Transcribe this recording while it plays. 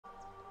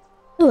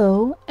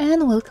Hello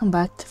and welcome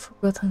back to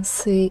Forgotten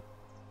City.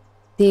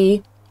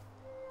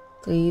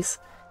 Please,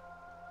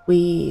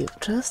 we've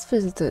just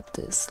visited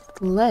this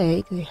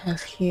lake they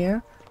have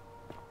here.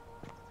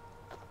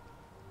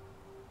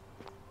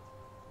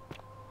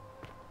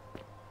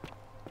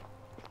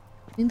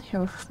 In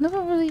here, I've never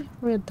really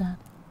read that.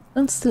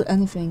 Don't steal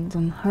anything,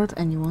 don't hurt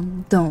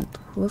anyone, don't.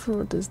 Whoever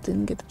wrote this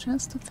didn't get a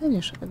chance to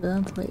finish,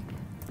 evidently.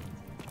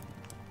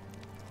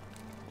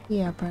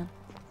 Yeah, Brent.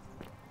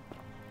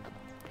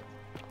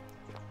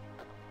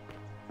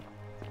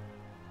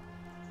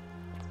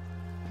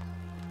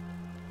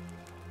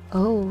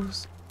 Oh,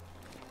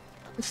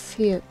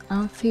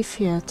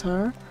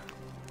 amphitheater.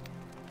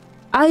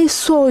 I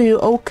saw you,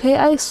 okay?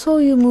 I saw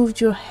you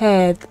moved your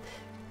head.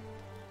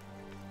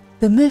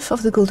 The Myth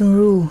of the Golden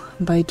Rule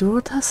by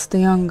Dorothas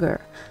the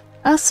Younger.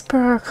 As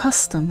per our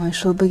custom, I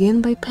shall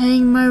begin by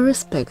paying my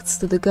respects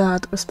to the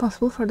god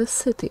responsible for this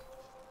city.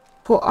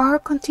 For our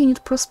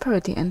continued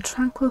prosperity and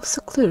tranquil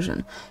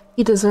seclusion,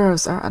 he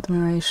deserves our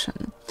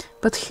admiration.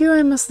 But here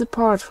I must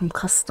depart from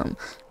custom,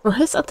 for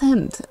his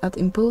attempt at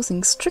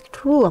imposing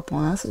strict rule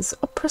upon us is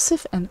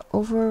oppressive and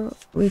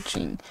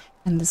overreaching,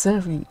 and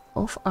deserving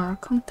of our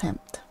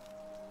contempt.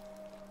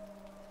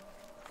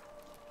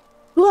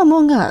 Who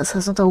among us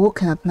has not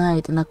awoken at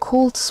night in a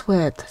cold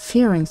sweat,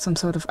 fearing some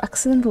sort of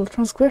accidental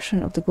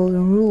transgression of the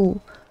Golden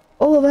Rule?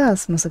 All of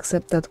us must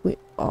accept that we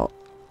are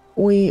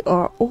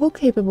all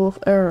capable of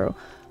error,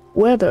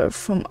 whether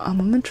from a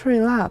momentary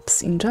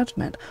lapse in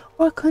judgment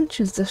or a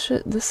conscious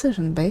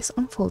decision based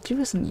on faulty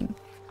reasoning.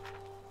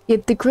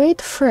 Yet the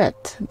great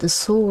threat, the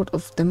sword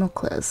of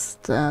Damocles,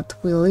 that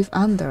we live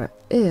under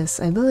is,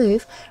 I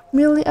believe,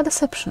 merely a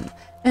deception,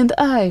 and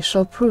I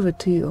shall prove it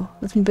to you.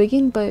 Let me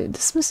begin by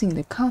dismissing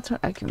the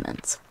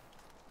counter-arguments.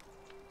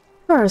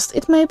 First,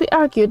 it may be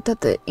argued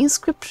that the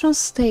inscription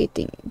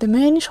stating, "The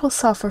many shall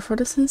suffer for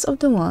the sins of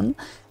the one,"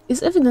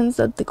 is evidence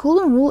that the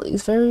Golden Rule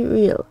is very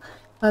real,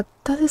 but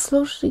that is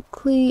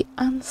logically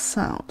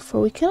unsound,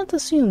 for we cannot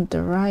assume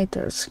the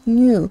writers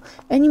knew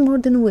any more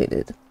than we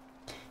did.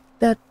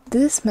 That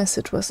this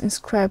message was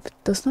inscribed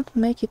does not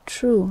make it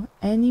true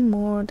any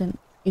more than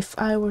if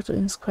I were to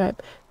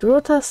inscribe,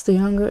 "Dorothas the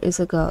Younger is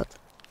a god."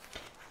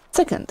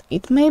 Second,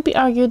 it may be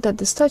argued that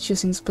the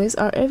statues in place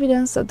are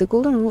evidence that the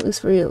Golden Rule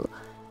is real.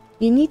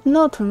 You need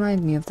not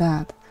remind me of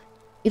that.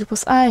 It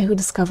was I who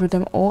discovered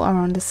them all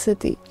around the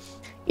city.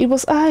 It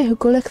was I who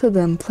collected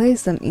them,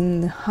 placed them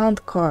in the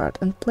hand cart,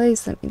 and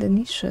placed them in the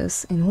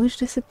niches in which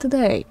they sit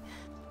today.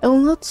 I will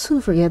not soon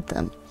forget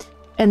them,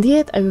 and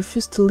yet I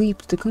refuse to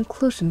leap to the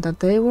conclusion that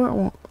they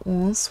were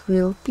once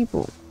real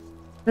people.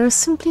 There is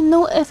simply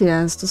no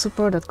evidence to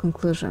support that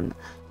conclusion.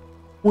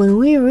 When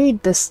we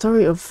read the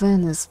story of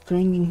Venice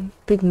bringing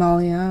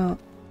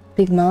Pygmalion's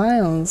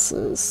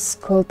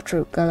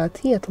sculpture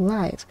Galatea to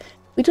life,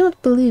 we do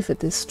not believe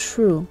it is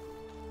true.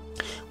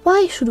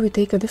 Why should we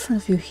take a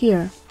different view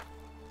here?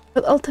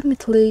 But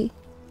ultimately,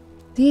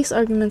 these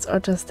arguments are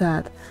just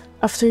that.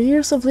 After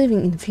years of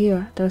living in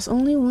fear, there is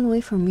only one way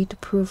for me to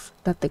prove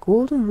that the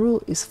Golden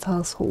Rule is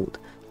falsehood,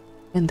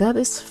 and that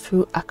is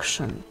through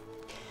action.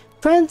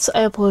 Friends,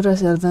 I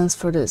apologize in advance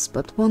for this,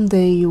 but one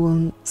day you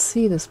will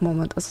see this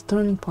moment as a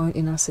turning point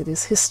in our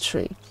city's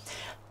history.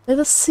 Let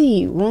us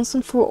see, once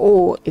and for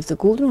all, if the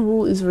Golden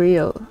Rule is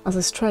real, as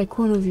I strike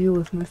one of you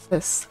with my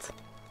fist.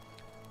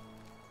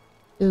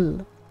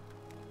 Ew.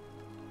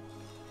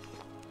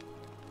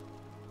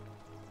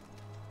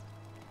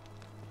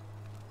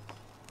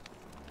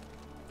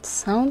 It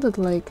sounded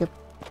like a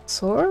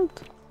sword?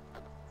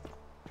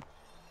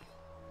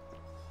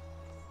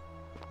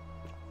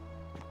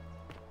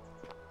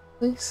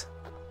 Please.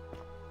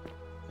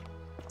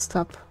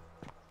 Stop.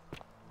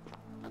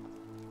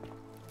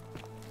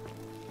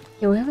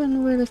 Yeah, we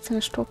haven't really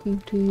finished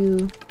talking to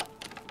you.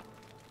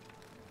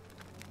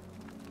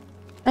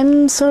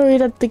 I'm sorry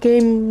that the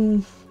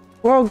game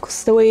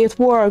works the way it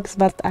works,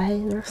 but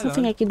there's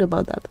nothing I can do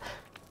about that.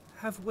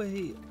 Have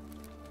we...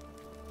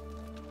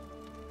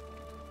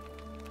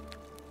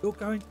 You're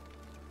going...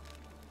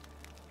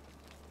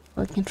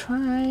 I can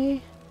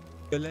try.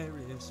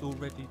 Galerius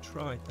already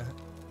tried that.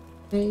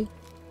 Okay.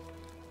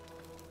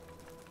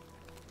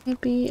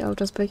 Maybe I'll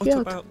just break you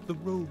out. What about the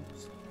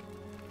rules?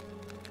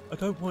 I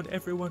don't want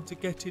everyone to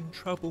get in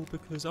trouble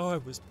because I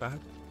was bad.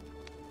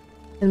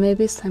 And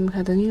maybe it's time we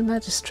had a new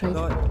magistrate.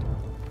 Like...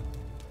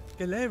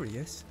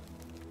 Galerius?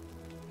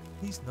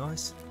 He's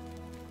nice.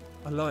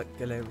 I like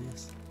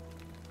Galerius.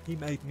 He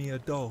made me a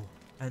doll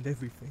and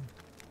everything.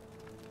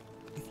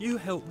 If you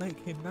help make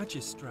him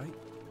magistrate,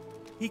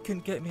 he can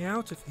get me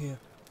out of here,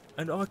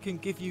 and I can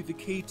give you the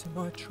key to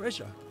my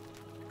treasure.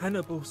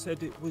 Hannibal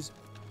said it was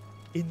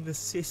in the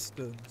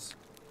cisterns.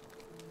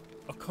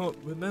 I can't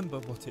remember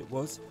what it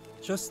was,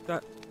 just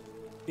that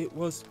it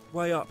was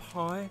way up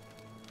high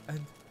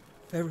and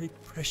very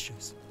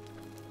precious.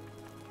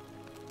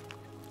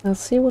 I'll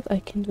see what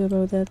I can do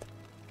about that.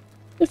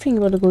 What do you think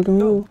about the Golden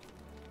Rule?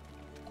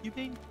 You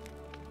mean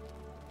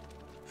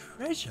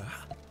treasure?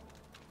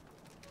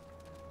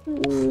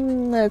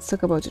 Let's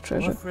talk about the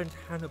treasure. My friend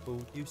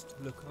Hannibal used to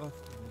look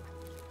after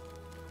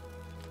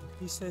me.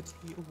 He said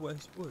he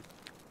always would.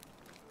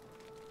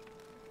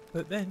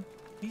 But then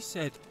he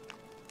said,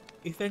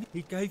 if any,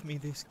 he gave me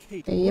this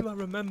key. Yep. All I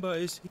remember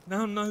is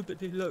now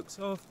nobody looks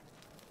after.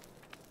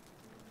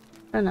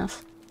 Fair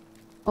enough.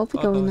 I'll be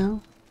Bye going bye.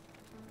 now.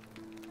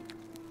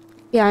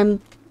 Yeah,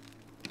 I'm...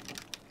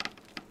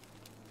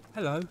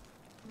 Hello.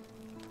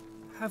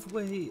 Have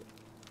we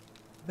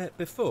met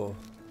before?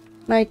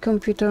 My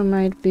computer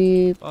might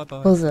be Bye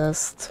bye.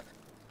 possessed.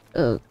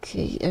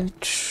 Okay,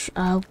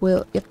 I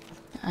will... Yep,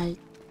 I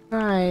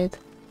tried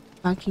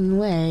backing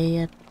away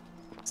and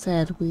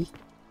said we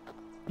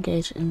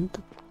engage in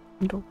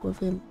the talk with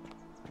him.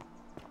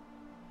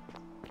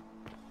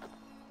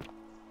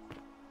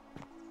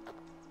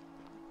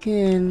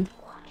 Can...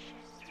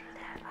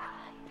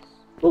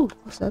 Oh,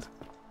 what's that?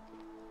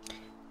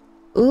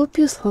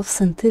 Ulpius loves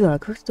Centilla.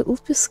 Correct,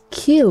 Ulpius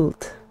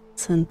killed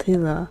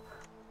Centilla.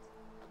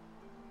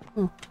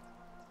 Oh.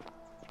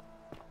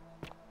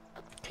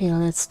 Okay,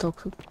 let's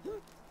talk to...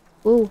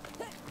 Oh,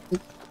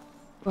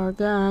 poor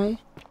guy.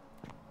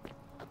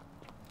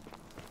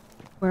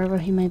 Wherever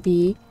he may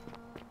be.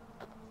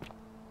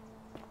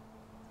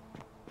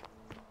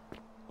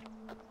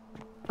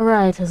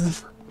 Alright,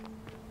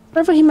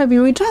 wherever he may be,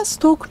 we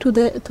just talked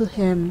to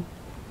him.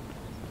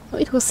 Oh,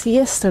 it was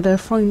yesterday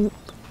for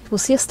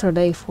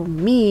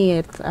me.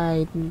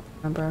 I didn't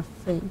remember a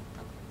thing.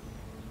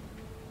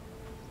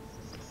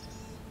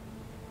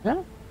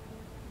 Yeah.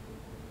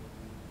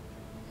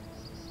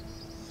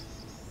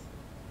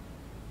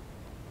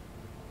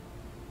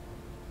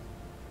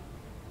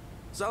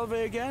 Salve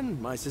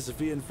again, my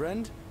Sisyphean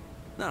friend.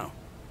 Now,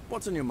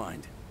 what's on your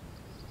mind?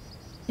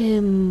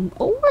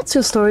 Oh, what's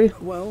your story?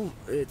 Well,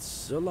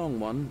 it's a long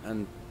one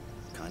and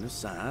kind of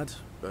sad,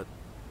 but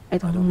I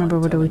don't don't remember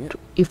mind whether telling it.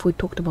 if we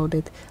talked about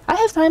it. I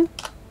have time.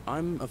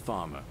 I'm a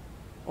farmer.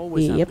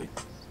 Always Yep. happy.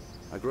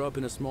 I grew up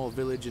in a small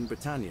village in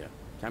Britannia,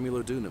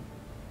 Camulodunum,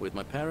 with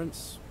my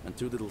parents and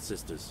 2 little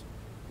sisters.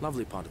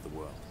 Lovely part of the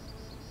world.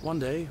 One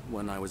day,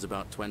 when I was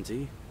about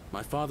 20,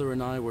 my father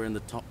and I were in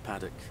the top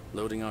paddock,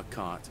 loading our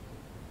cart,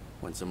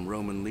 when some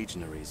Roman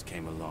legionaries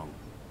came along,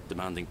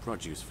 demanding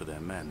produce for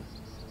their men.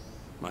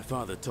 My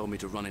father told me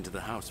to run into the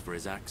house for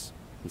his axe,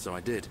 and so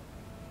I did.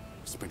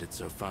 Sprinted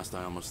so fast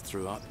I almost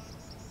threw up.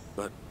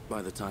 But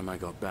by the time I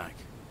got back,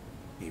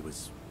 he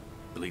was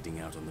bleeding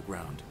out on the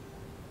ground,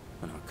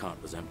 and our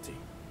cart was empty.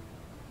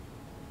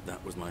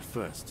 That was my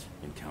first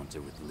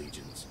encounter with the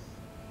legions.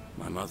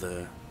 My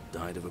mother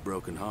died of a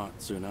broken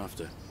heart soon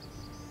after,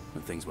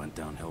 and things went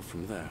downhill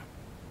from there.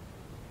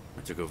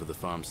 I took over the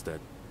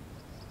farmstead,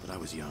 but I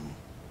was young.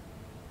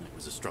 It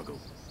was a struggle.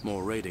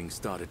 More raiding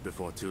started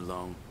before too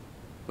long.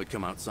 We'd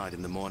come outside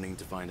in the morning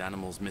to find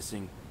animals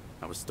missing,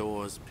 our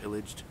stores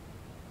pillaged.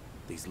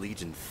 These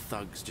Legion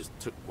thugs just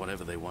took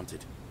whatever they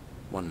wanted.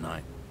 One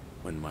night,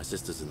 when my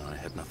sisters and I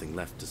had nothing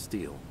left to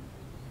steal,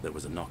 there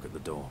was a knock at the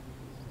door.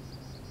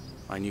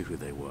 I knew who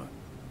they were,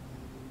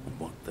 and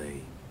what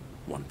they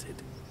wanted.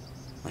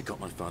 I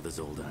got my father's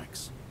old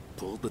axe,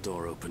 pulled the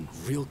door open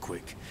real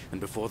quick, and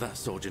before that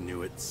soldier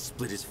knew it,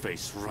 split his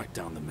face right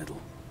down the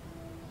middle.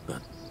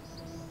 But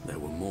there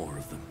were more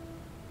of them.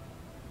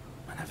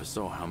 I never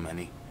saw how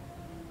many,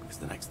 because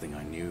the next thing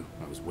I knew,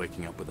 I was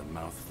waking up with a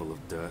mouth full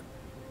of dirt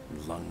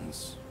and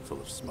lungs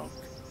full of smoke.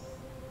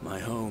 My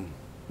home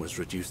was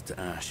reduced to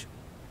ash.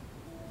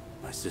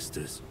 My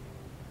sisters,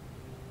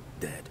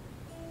 dead.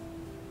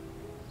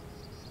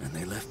 And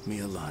they left me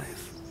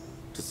alive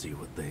to see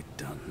what they'd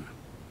done.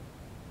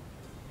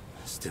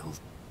 Still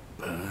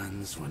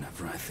burns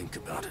whenever I think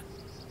about it.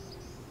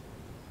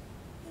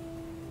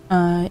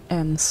 I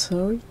am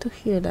sorry to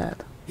hear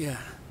that. Yeah,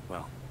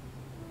 well,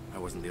 I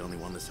wasn't the only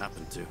one this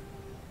happened to.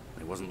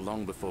 It wasn't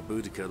long before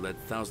Boudica led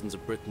thousands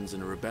of Britons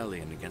in a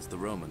rebellion against the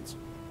Romans.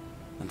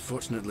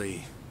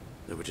 Unfortunately,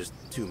 there were just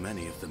too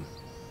many of them.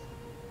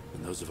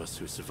 And those of us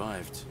who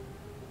survived,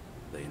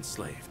 they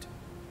enslaved.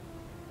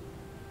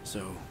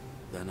 So,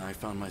 then I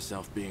found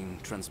myself being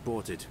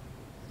transported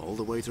all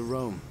the way to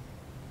Rome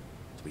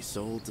to be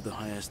sold to the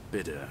highest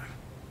bidder.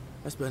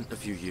 I spent a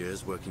few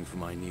years working for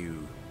my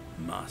new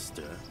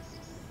master,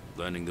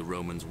 learning the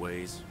Romans'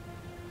 ways,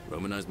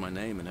 Romanized my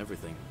name and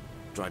everything.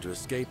 Tried to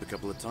escape a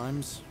couple of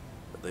times,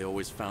 but they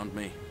always found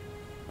me,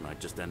 and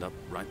I'd just end up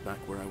right back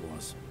where I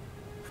was.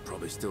 I'd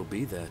probably still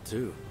be there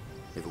too,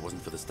 if it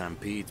wasn't for the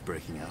stampedes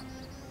breaking out.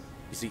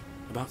 You see,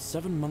 about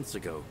 7 months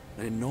ago,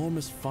 an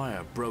enormous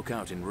fire broke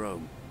out in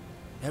Rome.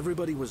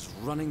 Everybody was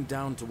running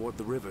down toward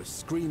the river,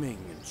 screaming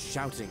and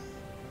shouting.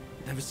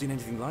 I'd never seen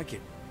anything like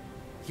it.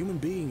 Human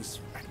beings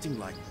acting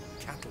like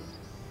cattle.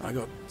 I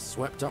got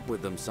swept up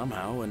with them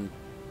somehow, and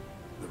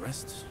the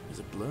rest is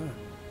a blur.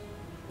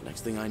 The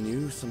next thing I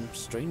knew, some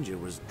stranger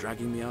was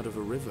dragging me out of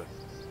a river.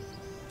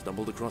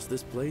 Stumbled across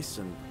this place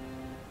and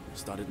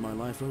started my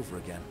life over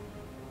again.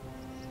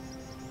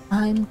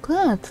 I'm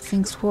glad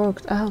things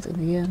worked out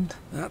in the end.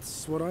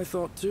 That's what I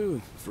thought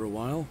too, for a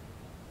while.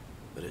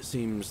 But it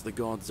seems the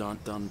gods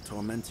aren't done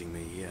tormenting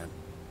me yet.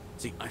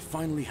 See, I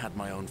finally had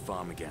my own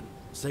farm again,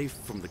 safe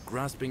from the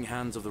grasping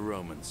hands of the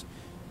Romans.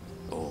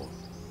 Or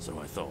so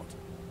I thought.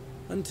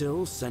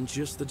 Until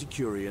Sentius the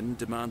Decurion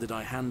demanded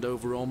I hand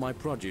over all my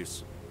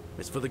produce.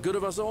 It's for the good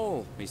of us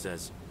all, he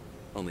says.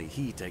 Only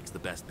he takes the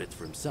best bits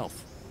for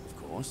himself, of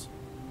course.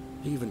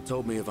 He even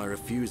told me if I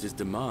refuse his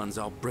demands,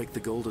 I'll break the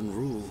golden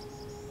rule.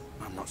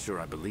 I'm not sure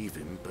I believe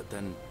him, but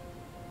then,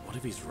 what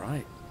if he's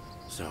right?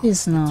 So,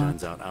 He's not. it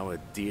turns out our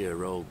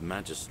dear old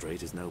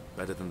magistrate is no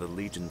better than the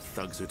Legion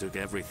thugs who took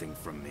everything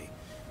from me.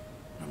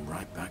 I'm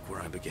right back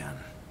where I began.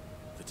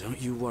 But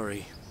don't you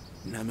worry,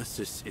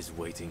 Nemesis is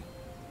waiting.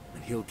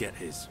 And he'll get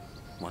his,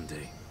 one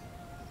day.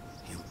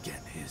 He'll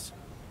get his.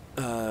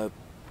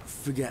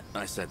 Forget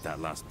I said that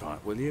last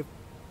part, will you?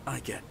 I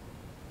get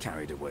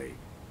carried away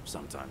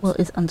sometimes. Well,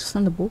 it's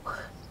understandable.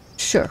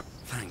 Sure.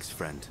 Thanks,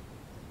 friend.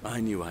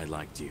 I knew I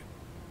liked you.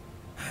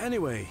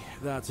 Anyway,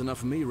 that's enough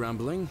of me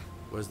rambling.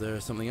 Was there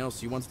something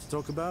else you wanted to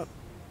talk about?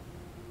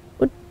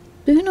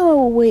 Do you know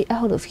a way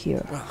out of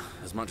here? Well,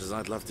 as much as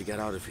I'd love to get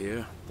out of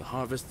here, the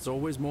harvest's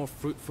always more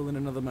fruitful in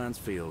another man's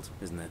field,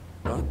 isn't it?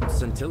 But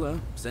Scintilla,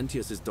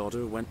 Sentius's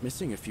daughter, went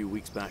missing a few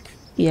weeks back.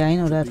 Yeah, I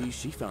know that. Could be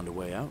she found a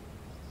way out.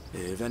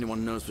 If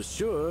anyone knows for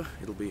sure,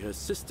 it'll be her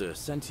sister,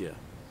 Sentia.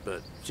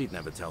 But she'd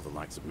never tell the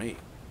likes of me.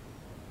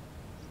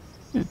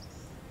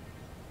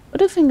 What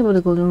do you think about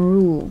the Golden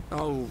Rule?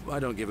 Oh, I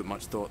don't give it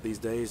much thought these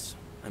days.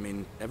 I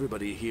mean,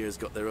 everybody here's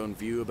got their own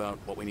view about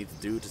what we need to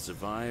do to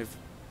survive.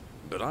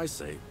 But I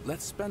say,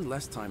 let's spend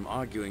less time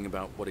arguing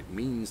about what it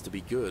means to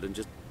be good and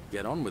just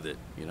get on with it,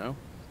 you know?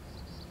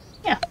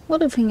 Yeah, what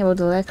do you think about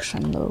the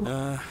election, though?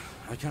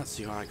 I can't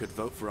see how I could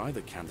vote for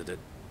either candidate.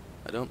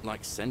 I don't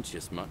like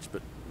Sentius much,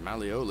 but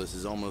Malleolus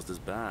is almost as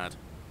bad.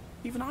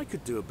 Even I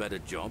could do a better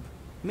job.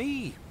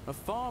 Me, a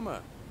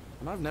farmer.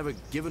 And I've never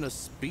given a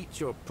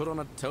speech or put on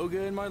a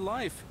toga in my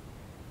life.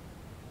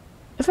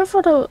 Have you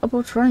thought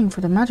about running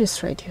for the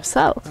magistrate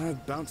yourself?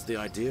 I've bounced the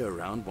idea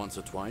around once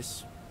or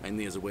twice,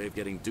 mainly as a way of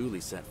getting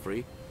Dooley set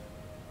free.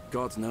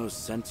 God knows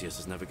Sentius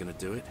is never going to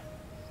do it.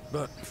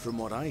 But from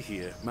what I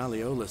hear,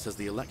 Malleolus has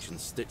the election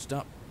stitched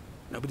up.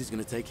 Nobody's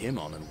going to take him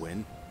on and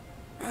win.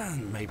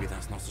 And maybe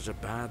that's not such a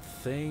bad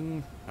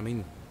thing. I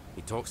mean,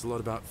 he talks a lot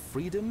about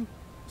freedom,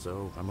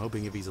 so I'm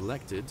hoping if he's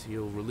elected,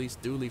 he'll release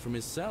Dooley from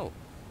his cell.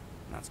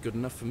 That's good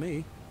enough for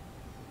me.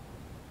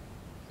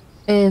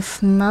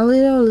 If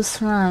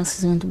Malleolus runs,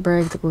 he's going to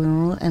break the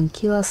Golden Rule and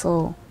kill us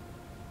all.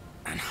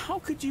 And how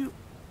could you...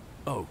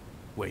 Oh,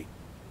 wait.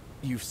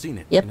 You've seen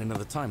it Yep. in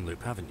another time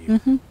loop, haven't you?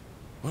 Mm-hmm.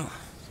 Well,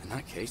 in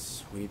that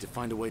case, we need to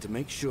find a way to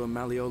make sure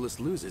Malleolus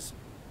loses.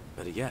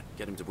 Better yet,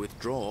 get him to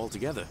withdraw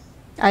altogether.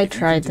 I If you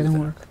tried, can do didn't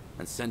that, work.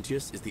 And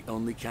Sentius is the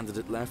only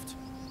candidate left,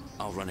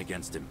 I'll run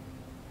against him.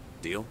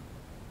 Deal?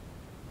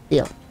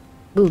 Deal.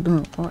 Good,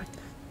 alright.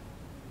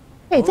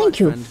 Hey, All thank right,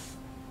 you. friend.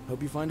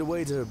 Hope you find a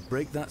way to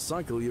break that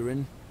cycle you're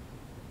in.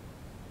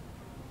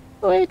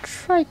 Oh, I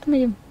tried to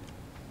make him.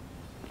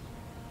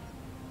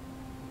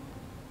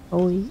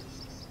 Oh, yeah.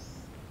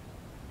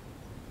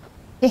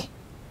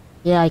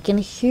 Yeah, I can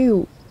hear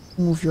you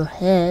move your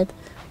head.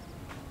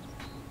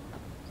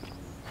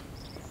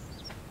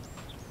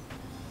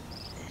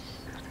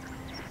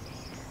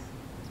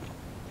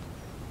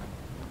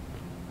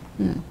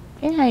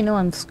 Yeah, I know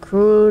I'm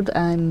screwed.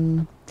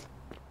 I'm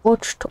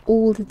watched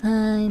all the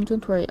time.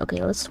 Don't worry.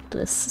 Okay, let's talk to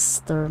the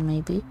sister,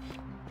 maybe.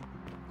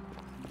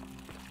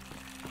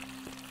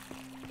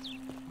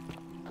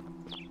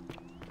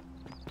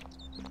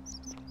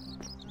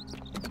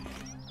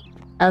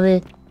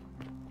 Abby.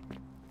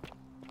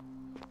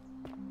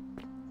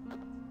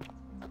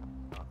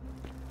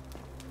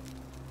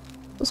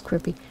 That was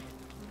creepy.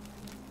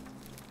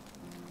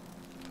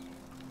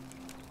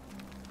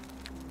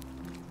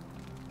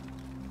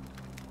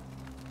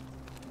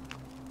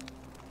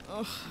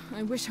 Ugh,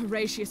 I wish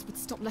Horatius would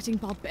stop letting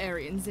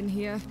barbarians in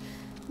here.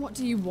 What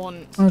do you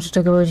want? I want to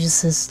talk about your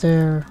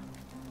sister.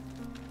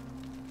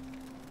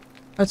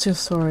 What's your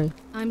story?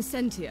 I'm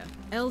Sentia,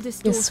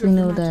 eldest Yes, daughter we of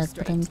the know that,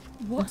 but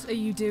magistrate. What are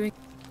you doing?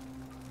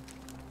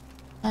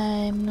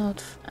 I'm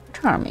not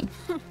charming.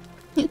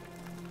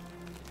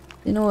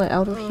 You know what?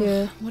 Out of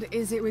here. What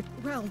is it with...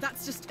 Well,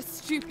 that's just a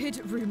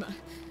stupid rumor.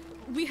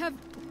 We have...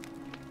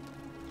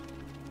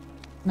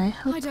 Can I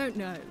help? I don't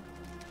know.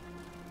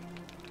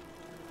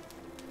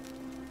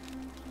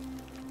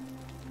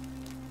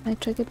 Can I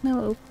check it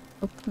now?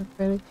 Open it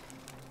really.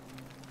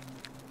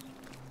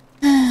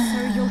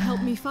 So you'll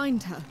help me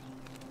find her?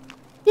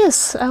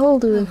 Yes, I will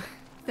do it. Oh,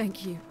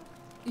 thank you.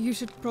 You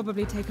should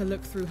probably take a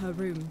look through her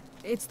room.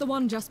 It's the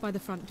one just by the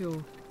front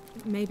door.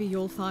 Maybe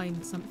you'll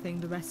find something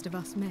the rest of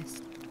us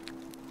missed.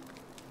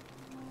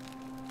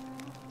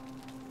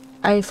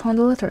 I found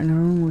a letter in her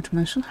room which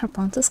mentioned her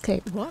planned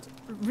escape. What?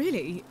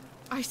 Really?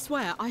 I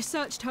swear, I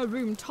searched her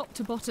room top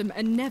to bottom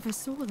and never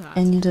saw that.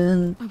 And you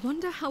didn't I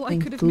wonder how I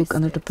think could have to look missed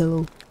under it. the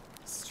pillow.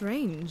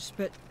 Strange,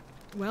 but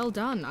well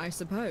done, I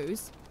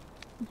suppose.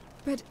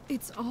 But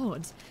it's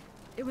odd.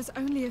 It was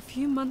only a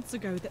few months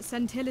ago that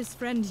Sentilla's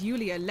friend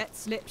Yulia let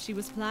slip she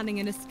was planning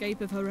an escape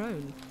of her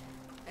own.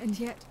 And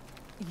yet,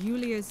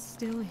 Yulia's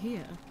still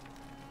here.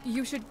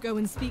 You should go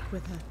and speak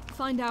with her.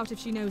 Find out if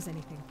she knows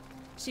anything.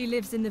 She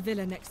lives in the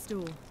villa next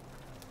door.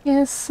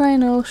 Yes, I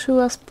know, she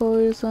was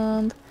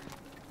poisoned.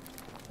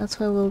 That's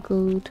why we'll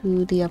go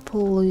to the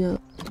Apollo's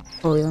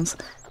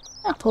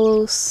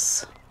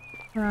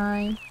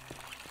shrine.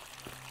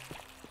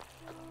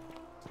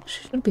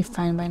 She should be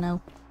fine by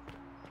now.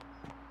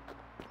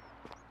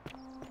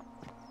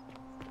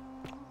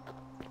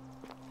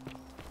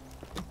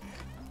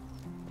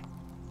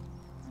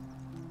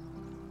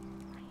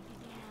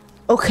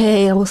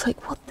 Okay, I was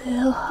like, what the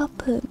hell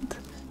happened?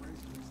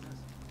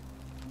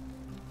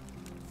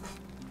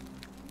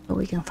 So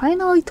we can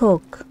finally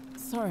talk.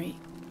 Sorry,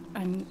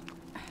 I'm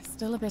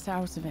still a bit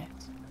out of it.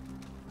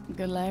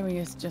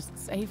 Galerius just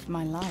saved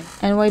my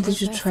life. And why Was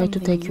did you there try to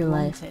something take you your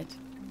life? wanted?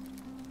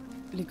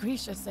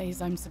 Lucretia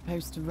says I'm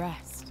supposed to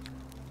rest.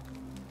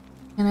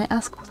 Can I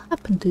ask what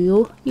happened to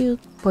you? You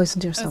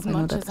poisoned yourself, As I know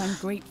much that. as I'm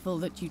grateful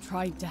that you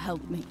tried to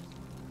help me,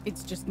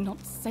 it's just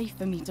not safe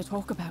for me to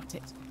talk about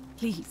it.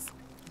 Please,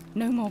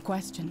 no more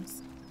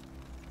questions.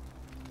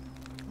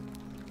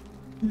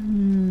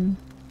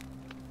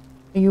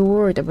 Are you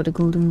worried about the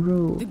golden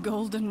rule? The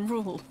golden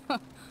rule.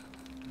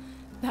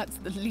 That's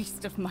the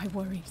least of my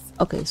worries.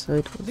 Okay, so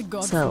it was The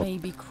gods so. may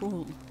be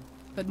cruel,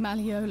 but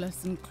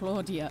Malleolus and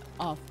Claudia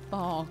are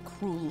far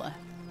crueler.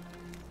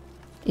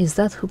 Is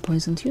that who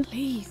poisoned you?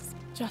 Please,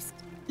 just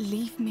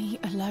leave me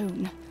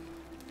alone.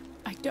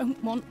 I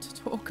don't want to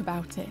talk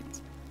about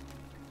it.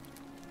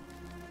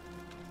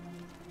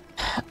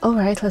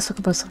 Alright, let's talk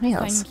about something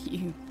else. Thank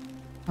you.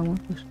 I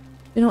want to...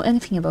 You know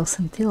anything about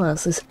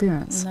Scintilla's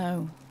disappearance?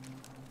 No.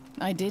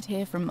 I did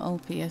hear from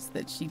Ulpius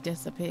that she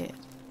disappeared.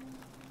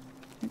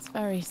 It's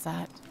very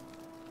sad.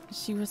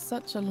 She was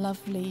such a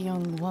lovely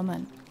young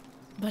woman.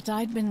 But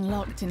I'd been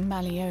locked in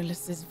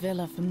Malleolus's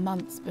villa for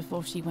months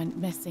before she went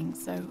missing,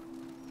 so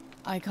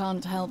I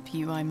can't help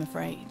you, I'm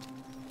afraid.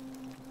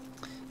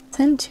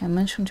 Cynthia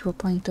mentioned you were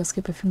planning to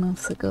escape a few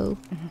months ago.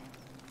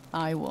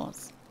 I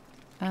was.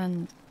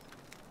 And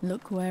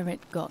look where it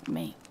got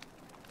me.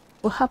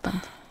 What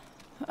happened?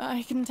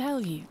 I can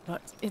tell you,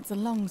 but it's a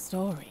long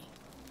story.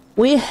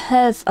 We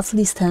have at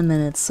least 10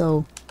 minutes,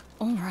 so...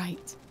 All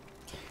right.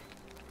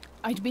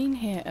 I'd been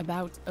here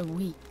about a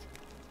week.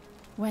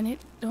 When it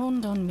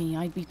dawned on me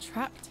I'd be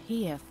trapped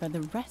here for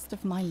the rest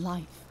of my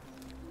life.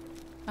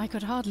 I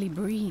could hardly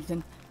breathe,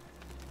 and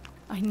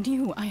I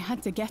knew I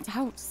had to get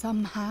out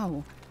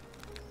somehow.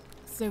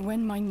 So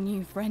when my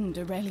new friend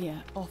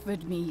Aurelia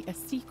offered me a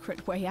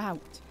secret way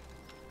out,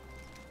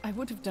 I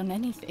would have done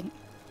anything.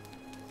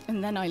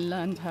 And then I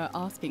learned her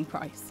asking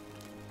price.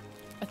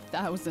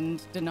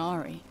 1,000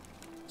 denarii.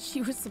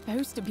 She was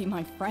supposed to be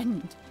my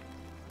friend.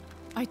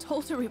 I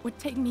told her it would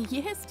take me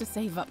years to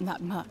save up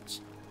that much.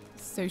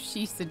 So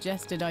she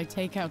suggested I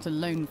take out a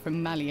loan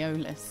from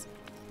Malleolus.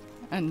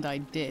 And I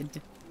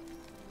did.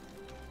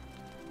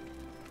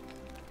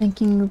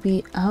 Thinking you'll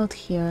be out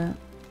here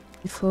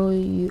before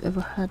you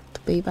ever had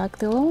to pay back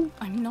the loan?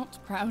 I'm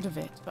not proud of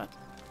it, but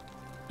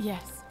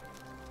yes.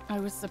 I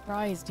was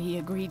surprised he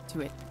agreed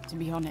to it, to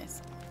be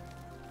honest.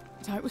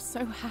 But I was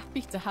so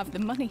happy to have the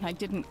money I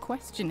didn't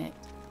question it.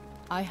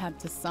 I had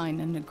to sign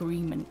an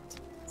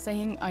agreement,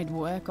 saying I'd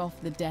work off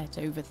the debt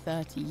over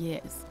 30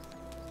 years.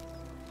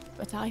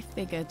 But I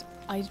figured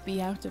I'd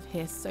be out of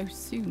here so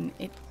soon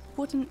it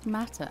wouldn't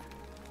matter.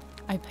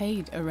 I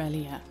paid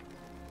Aurelia,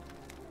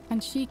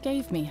 and she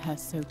gave me her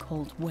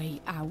so-called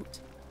way out.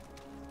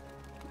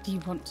 Do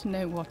you want to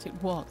know what it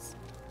was?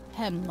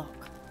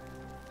 Hemlock.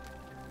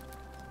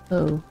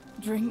 Oh.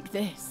 Drink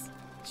this,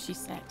 she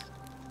said,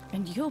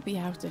 and you'll be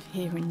out of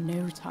here in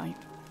no time.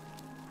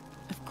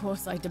 Of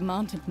course, I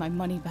demanded my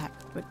money back,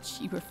 but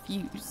she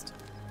refused.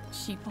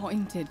 She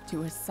pointed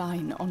to a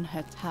sign on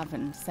her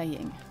tavern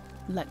saying,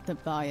 "Let the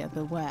buyer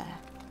beware."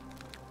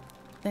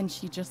 Then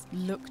she just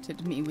looked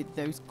at me with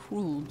those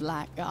cruel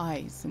black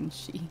eyes, and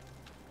she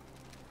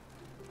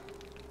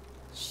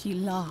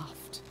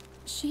laughed.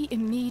 She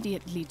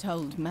immediately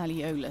told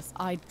Malleolus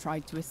I'd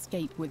tried to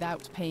escape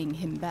without paying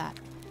him back.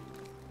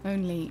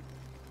 Only,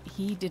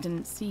 he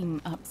didn't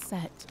seem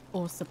upset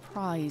or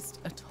surprised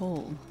at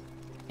all.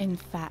 In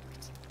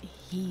fact,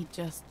 he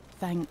just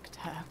thanked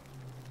her.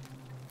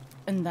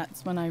 And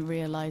that's when I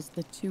realized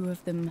the two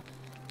of them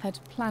had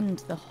planned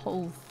the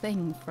whole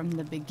thing from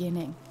the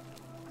beginning.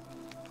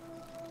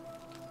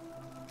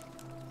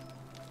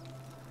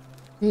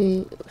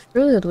 Surely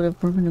that would have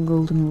broken the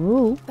golden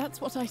rule.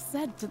 That's what I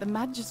said to the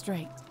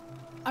magistrate.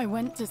 I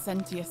went to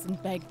Sentius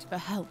and begged for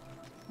help,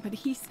 but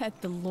he said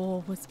the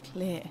law was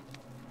clear.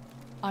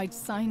 I'd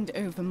signed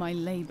over my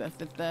labor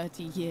for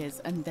 30 years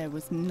and there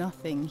was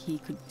nothing he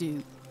could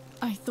do.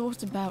 I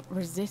thought about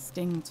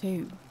resisting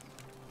too.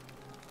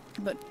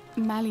 But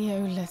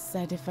Malleolus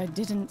said if I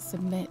didn't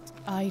submit,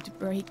 I'd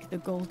break the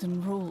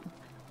golden rule.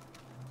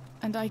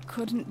 And I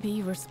couldn't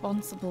be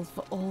responsible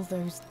for all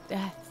those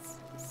deaths,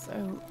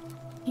 so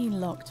he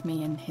locked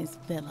me in his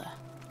villa.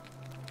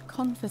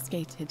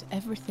 Confiscated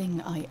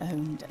everything I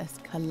owned as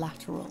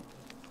collateral,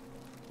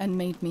 and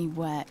made me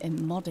wear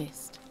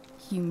immodest,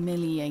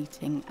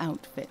 humiliating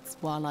outfits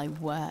while I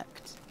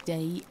worked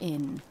day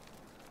in,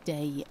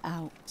 day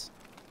out.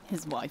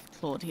 His wife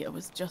Claudia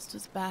was just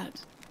as bad.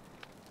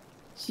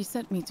 She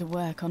set me to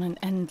work on an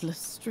endless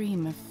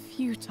stream of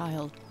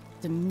futile,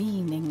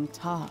 demeaning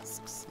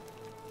tasks.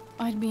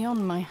 I'd be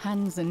on my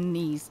hands and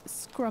knees,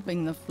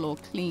 scrubbing the floor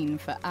clean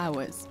for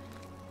hours,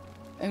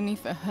 only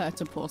for her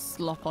to pour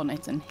slop on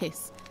it and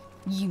hiss,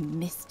 "You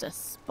missed a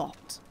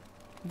spot."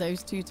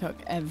 Those two took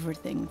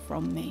everything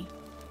from me.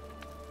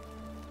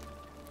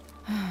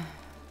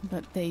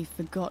 But they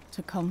forgot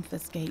to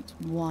confiscate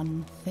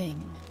one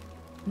thing.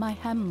 My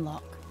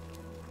hemlock.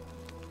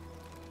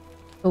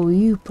 Oh,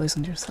 you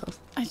poisoned yourself.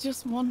 I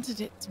just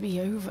wanted it to be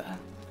over.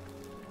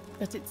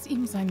 But it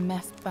seems I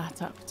messed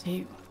that up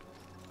too.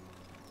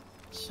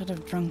 Should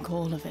have drunk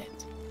all of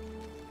it.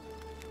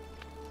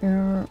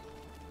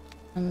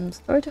 I'm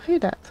sorry to hear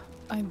that.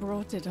 I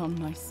brought it on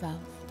myself.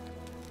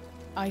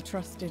 I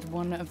trusted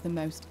one of the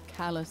most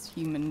callous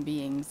human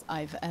beings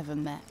I've ever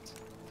met,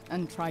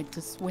 and tried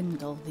to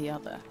swindle the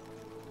other.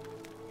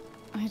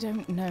 I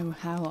don't know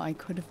how I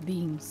could have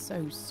been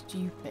so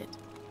stupid.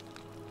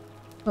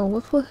 Well,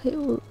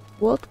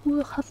 what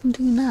will happen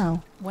to you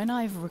now? When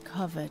I've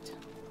recovered,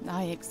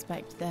 I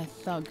expect their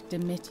thug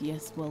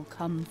Domitius will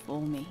come for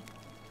me.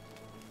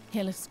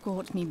 He'll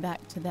escort me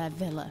back to their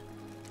villa,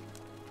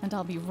 and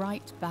I'll be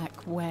right back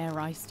where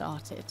I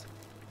started.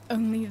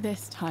 Only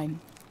this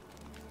time,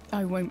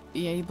 I won't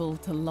be able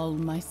to lull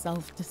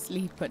myself to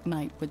sleep at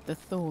night with the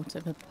thought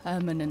of a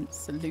permanent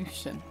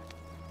solution.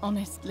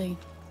 Honestly,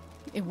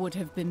 it would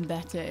have been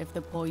better if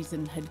the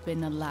poison had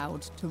been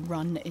allowed to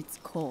run its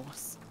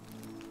course.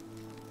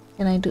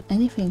 Can I do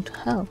anything to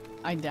help?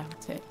 I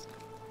doubt it.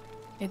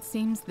 It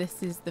seems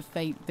this is the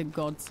fate the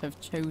gods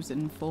have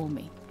chosen for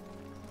me,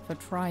 for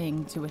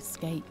trying to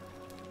escape.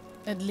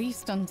 At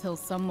least until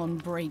someone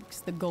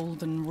breaks the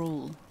golden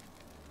rule.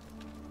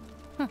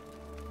 Huh.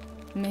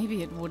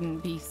 Maybe it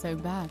wouldn't be so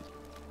bad.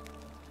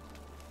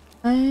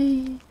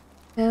 I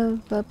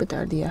have a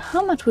better idea.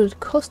 How much would it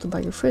cost to buy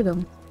your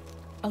freedom?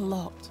 A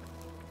lot.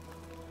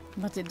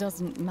 But it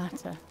doesn't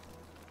matter.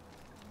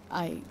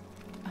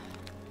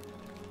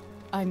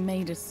 I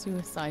made a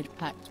suicide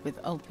pact with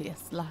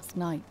Ulpius last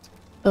night.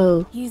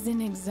 Oh. He's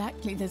in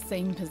exactly the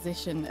same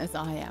position as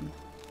I am.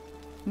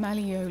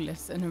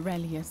 Malleolus and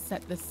Aurelius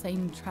set the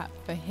same trap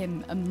for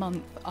him a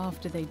month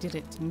after they did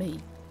it to me.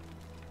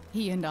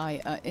 He and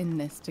I are in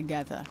this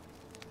together.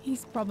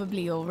 He's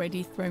probably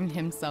already thrown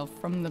himself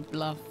from the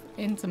bluff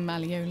into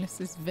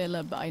Malleolus's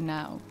villa by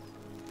now.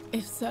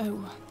 If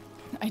so,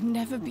 I'd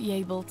never be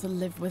able to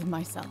live with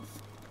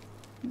myself,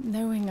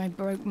 knowing I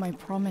broke my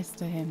promise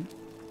to him.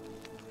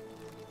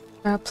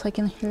 Perhaps I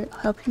can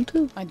help him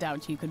too. I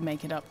doubt you could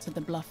make it up to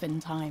the bluff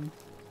in time.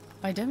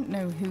 I don't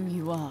know who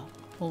you are,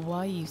 or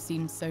why you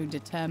seem so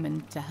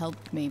determined to help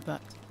me, but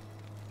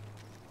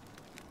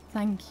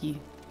thank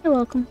you. You're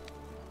welcome.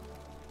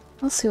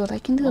 I'll see what I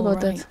can do about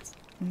that.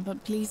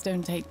 But please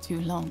don't take too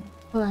long.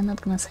 Well, I'm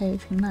not gonna say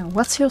anything now.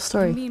 What's your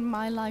story? You mean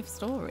my life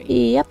story?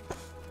 Yep.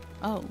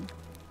 Oh,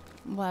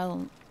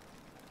 well,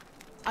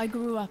 I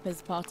grew up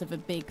as part of a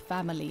big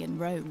family in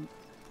Rome.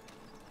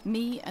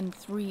 Me and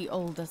 3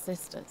 older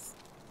sisters.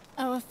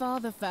 Our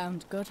father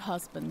found good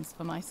husbands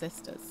for my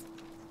sisters,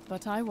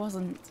 but I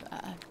wasn't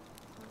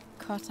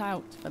cut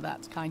out for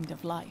that kind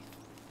of life.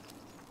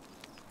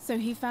 So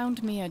he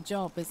found me a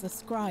job as a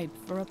scribe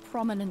for a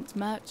prominent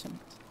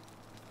merchant.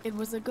 It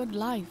was a good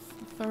life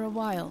for a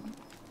while,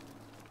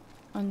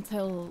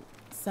 until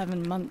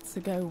 7 months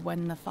ago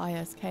when the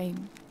fires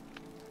came.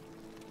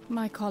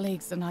 My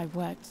colleagues and I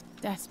worked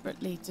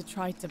desperately to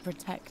try to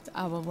protect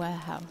our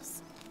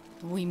warehouse.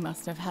 We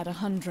must have had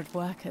 100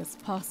 workers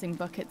passing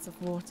buckets of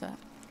water,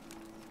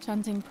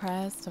 chanting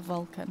prayers to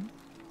Vulcan,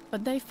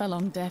 but they fell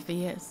on deaf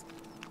ears.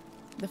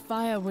 The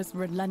fire was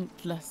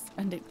relentless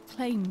and it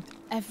claimed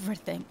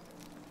everything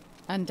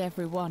and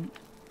everyone.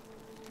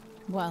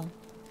 Well,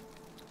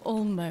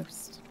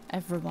 almost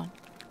everyone.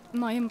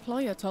 My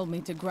employer told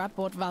me to grab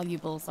what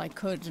valuables I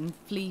could and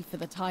flee for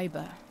the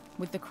Tiber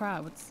with the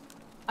crowds.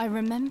 I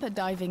remember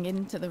diving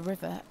into the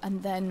river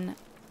and then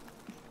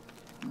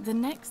the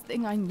next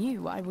thing I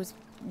knew, I was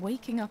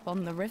waking up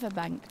on the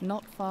riverbank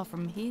not far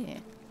from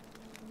here.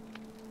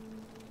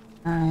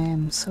 I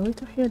am sorry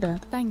to hear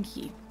that. Thank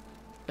you.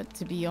 But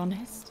to be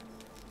honest,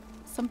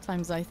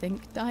 sometimes I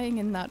think dying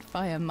in that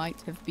fire might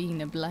have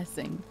been a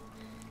blessing,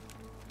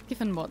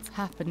 given what's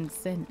happened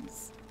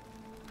since.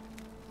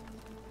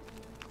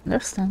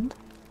 Understand?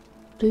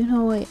 Do you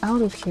know a way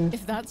out of here?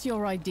 If that's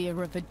your idea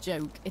of a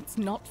joke, it's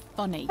not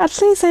funny. At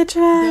least I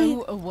tried.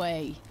 Go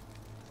away.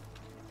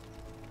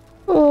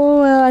 Oh,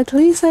 well, at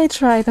least I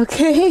tried,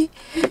 okay?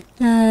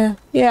 Yeah,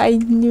 I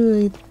knew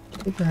it'd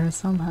trigger her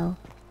somehow.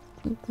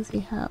 Need to see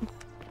how.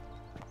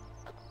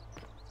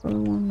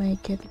 Probably won't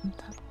make it in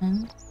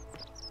time.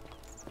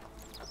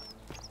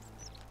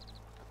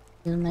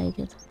 You'll make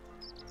it.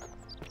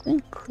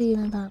 Then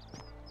clean it up.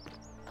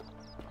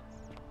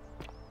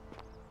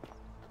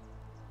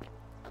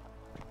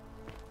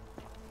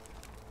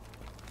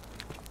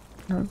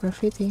 No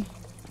graffiti.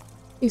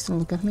 Please don't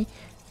look at me.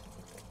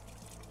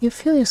 You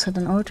feel you set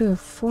an order of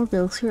 4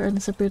 bills here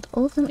and separate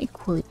all of them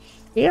equally.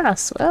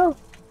 Yes, well.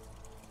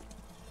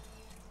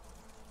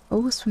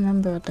 Always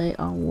remember they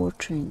are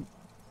watching.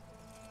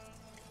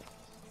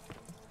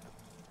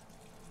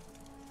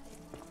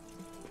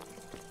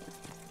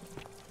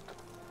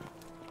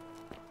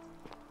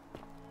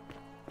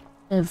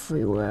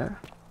 Everywhere.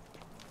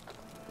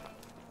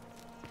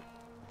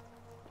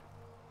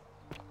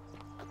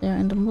 They're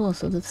in the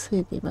most of the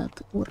city,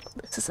 but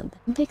this is a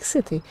big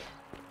city.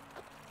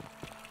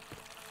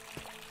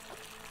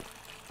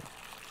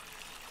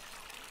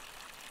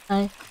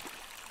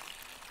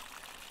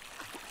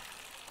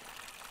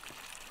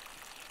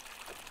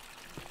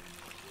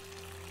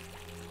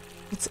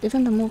 It's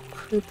even the more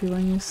creepy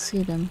when you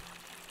see them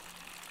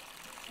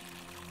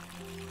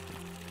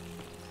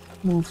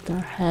move their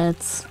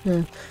heads.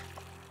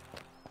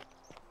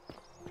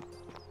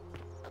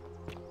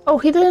 Oh,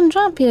 he didn't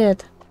jump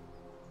yet!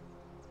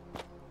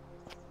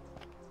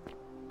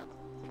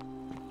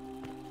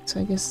 So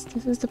I guess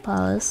this is the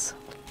palace.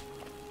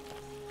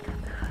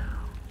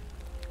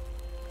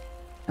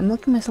 I'm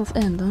locking myself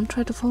in, don't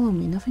try to follow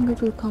me, nothing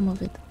good will come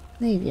of it.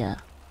 Navia.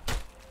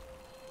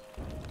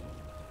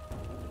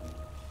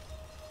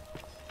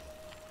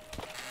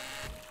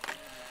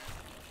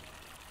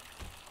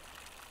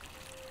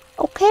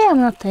 Okay, I'm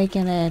not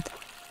taking it.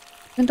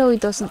 Even though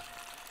it doesn't...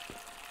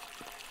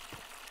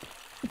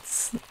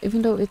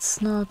 Even though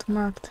it's not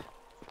marked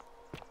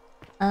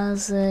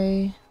as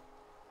a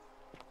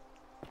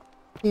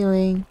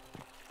feeling.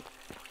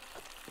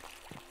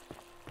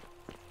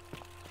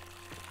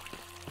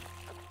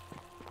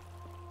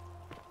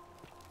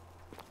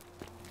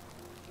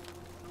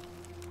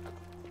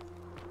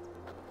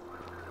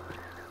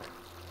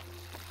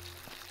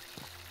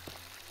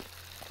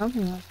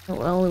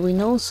 Well, we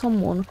know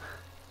someone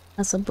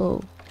has a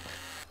bow.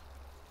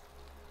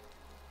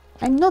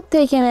 I'm not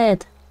taking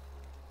it!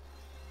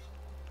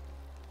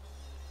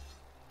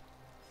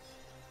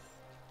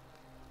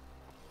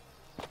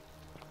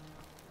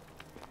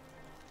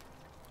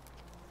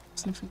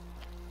 Something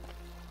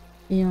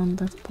beyond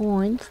that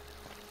point.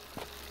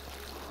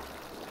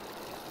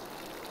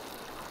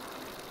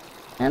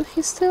 And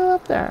he's still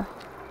up there.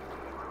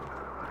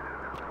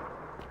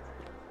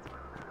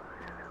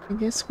 I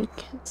guess we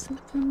can still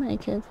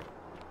make it.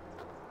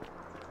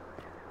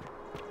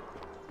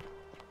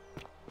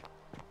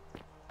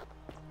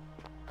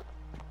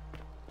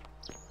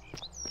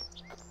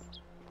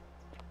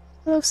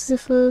 Hello,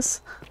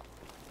 Sisyphus.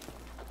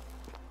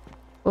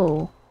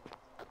 Oh.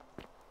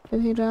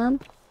 Did he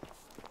jump?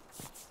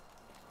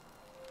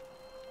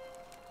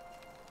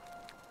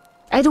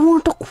 I don't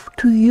want to talk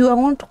to you, I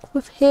want to talk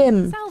with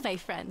him. Salve,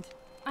 friend.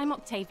 I'm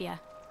Octavia.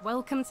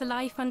 Welcome to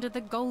life under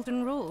the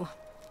Golden Rule.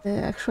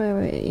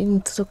 Actually, I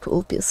need to talk to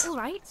Ulpius. All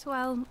right,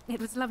 well, it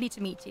was lovely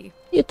to meet you.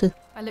 You too.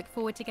 I look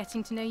forward to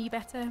getting to know you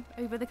better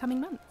over the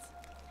coming months.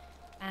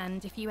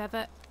 And if you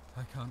ever...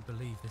 I can't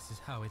believe this is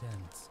how it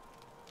ends.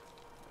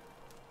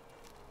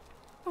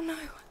 Oh no.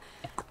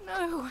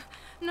 No.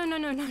 No, no,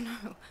 no, no,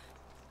 no.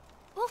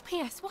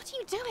 Ulpius, what are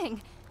you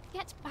doing?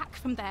 Get back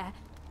from there.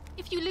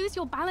 If you lose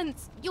your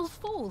balance, you'll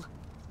fall.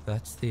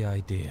 That's the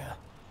idea.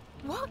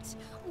 What?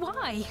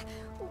 Why?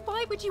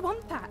 Why would you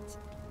want that?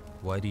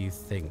 Why do you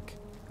think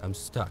I'm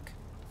stuck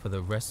for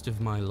the rest of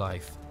my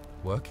life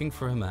working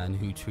for a man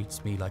who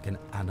treats me like an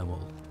animal?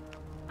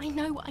 I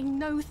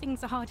know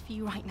things are hard for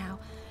you right now.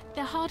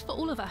 They're hard for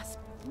all of us.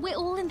 We're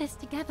all in this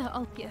together,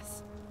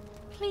 Ulpius.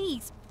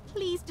 Please,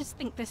 please just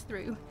think this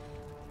through.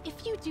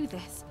 If you do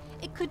this,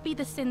 it could be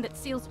the sin that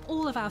seals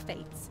all of our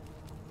fates.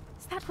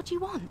 Is that what you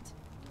want?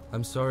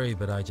 I'm sorry,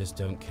 but I just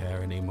don't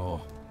care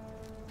anymore.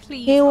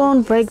 Please. He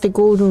won't break the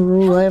golden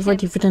rule. I've Help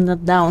already him. written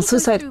that down. He goes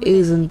Suicide through with it.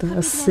 isn't It could a be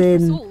the end for us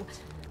sin. all.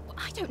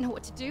 I don't know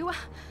what to do.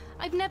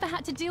 I've never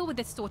had to deal with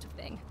this sort of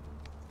thing.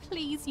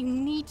 Please, you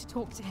need to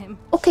talk to him.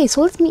 Okay,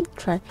 so let me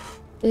try.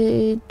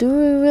 Do we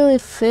really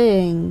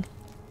think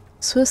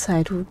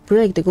suicide would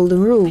break the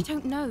golden I rule?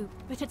 don't know,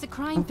 but it's a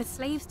crime for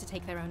slaves to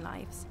take their own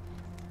lives.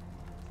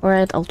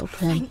 Alright, I'll talk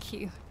to him. Thank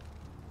you.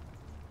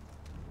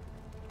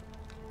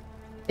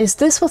 Is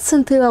this what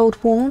Scintilla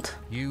would want?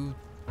 You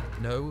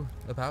know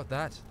about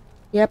that?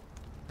 Yep.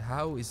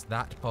 How is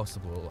that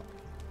possible?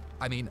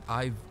 I mean,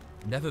 I've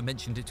never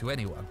mentioned it to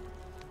anyone.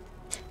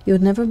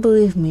 You'd never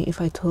believe me if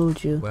I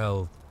told you.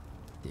 Well,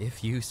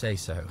 if you say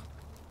so.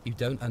 You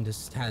don't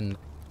understand.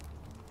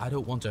 I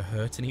don't want to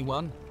hurt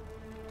anyone.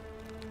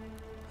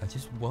 I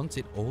just want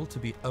it all to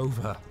be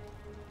over.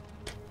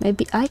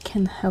 Maybe I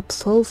can help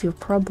solve your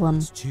problem.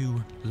 It's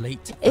too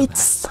late for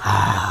It's...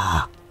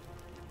 that.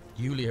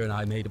 Yulia and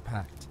I made a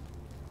pact.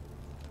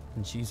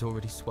 And she's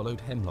already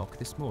swallowed hemlock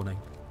this morning.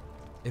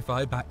 If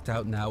I backed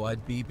out now,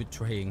 I'd be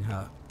betraying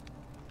her.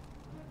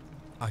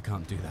 I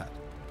can't do that.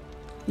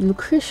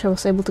 Lucretia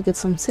was able to get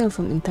some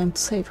silver in time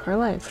to save her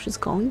life. She's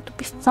going to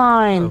be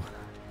fine. Oh,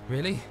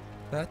 really?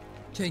 That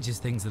changes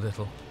things a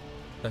little.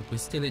 But we're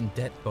still in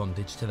debt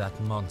bondage to that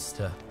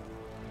monster.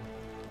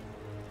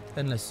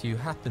 Unless you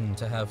happen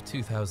to have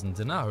 2,000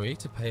 denarii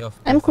to pay off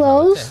I'm both of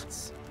our close.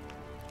 debts.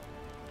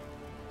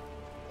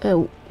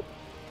 Oh.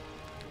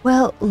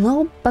 Well,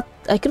 no, but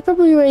I could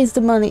probably raise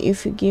the money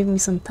if you give me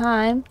some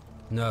time.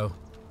 No.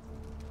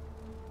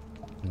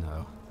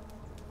 No.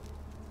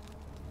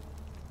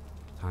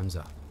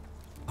 Sansa.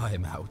 I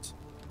am out.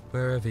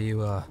 Wherever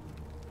you are.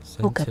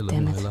 Oh, God Scintilla,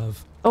 damn my it.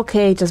 love.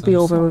 Okay, just be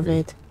I'm over with sorry.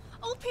 it.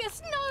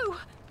 Ulpius, no!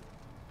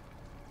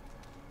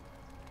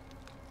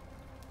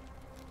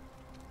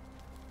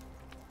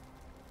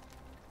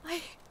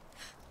 I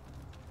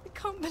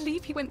can't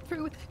believe he went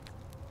through with it.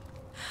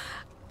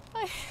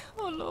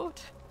 Oh Lord.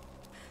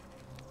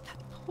 That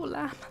poor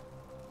lamb.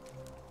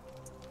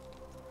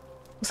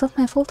 Was that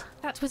my fault?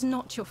 That was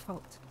not your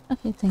fault.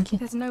 Okay, thank you.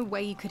 There's no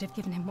way you could have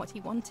given him what he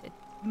wanted,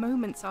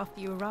 moments after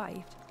you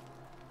arrived.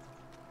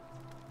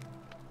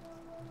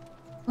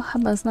 What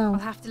happens now? I'll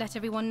have to let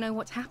everyone know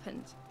what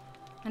happened.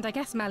 And I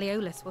guess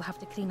Malleolus will have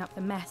to clean up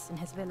the mess in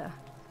his villa.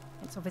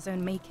 It's of his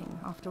own making,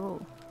 after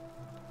all.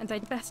 And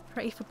I'd best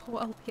pray for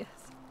poor Ulpius.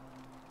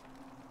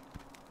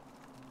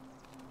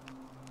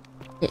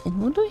 Okay,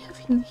 and what do we have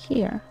in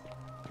here?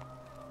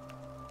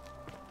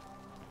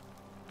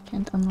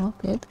 Can't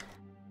unlock it.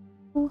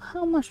 Oh,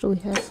 how much do we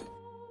have?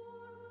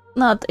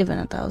 Not even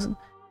 1,000.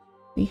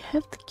 We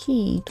have the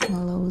key to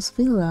Mallo's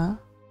villa.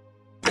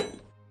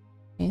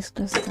 Okay, so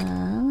there's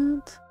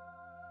that.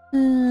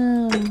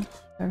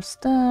 There's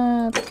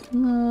that.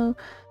 No.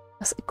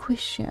 That's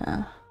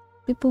Equisia.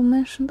 People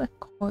mentioned a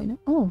coin.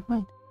 Oh,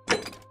 right.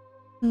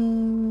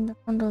 The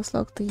front door is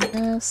locked.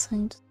 Yes.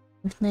 And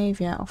with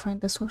Navia, I'll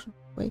find the solution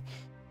way.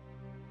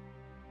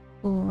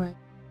 Alright.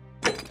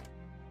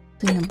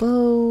 In a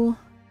bow.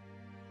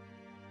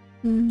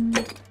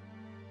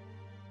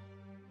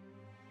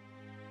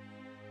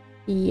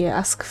 Yeah,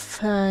 ask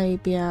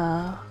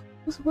Fabia.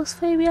 Was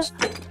Fabia?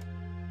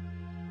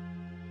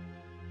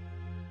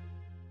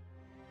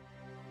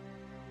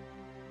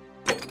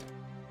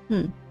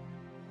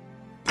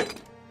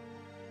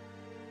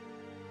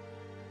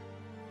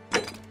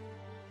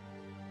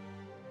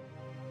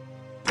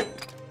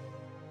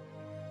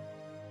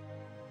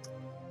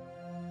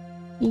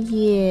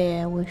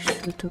 Yeah, we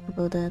should talk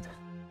about that.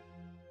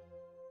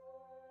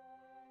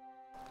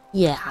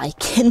 Yeah, I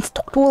can't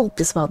talk to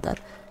Ulpius about that.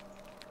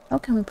 How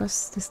can we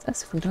pass this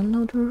test if we don't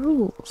know the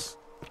rules?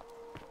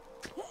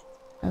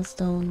 Just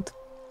don't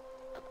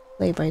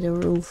play by the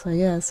rules, I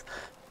guess.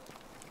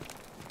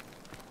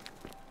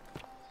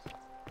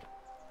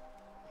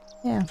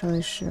 Yeah, I'm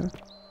fairly sure.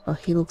 Oh,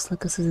 he looks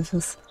like a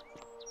Sisyphus.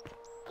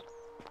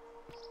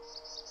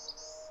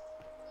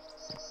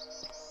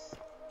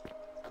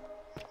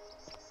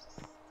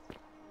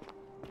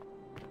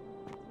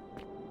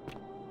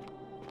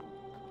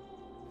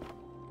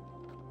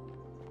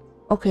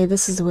 Okay,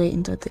 this is the way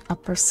into the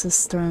upper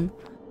cistern.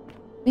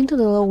 Into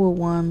the lower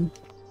one.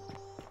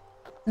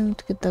 I need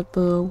to get that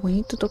bow. We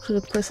need to talk to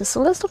the princess.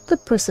 So let's talk to the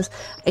princess.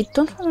 I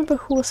don't remember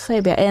who was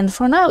Fabia, and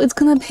for now it's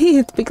gonna be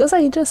it because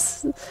I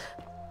just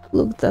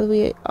looked that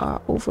we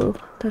are over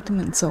 30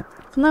 minutes. So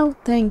for now,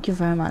 thank you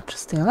very much.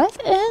 Stay alive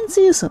and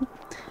see you soon.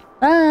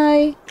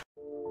 Bye!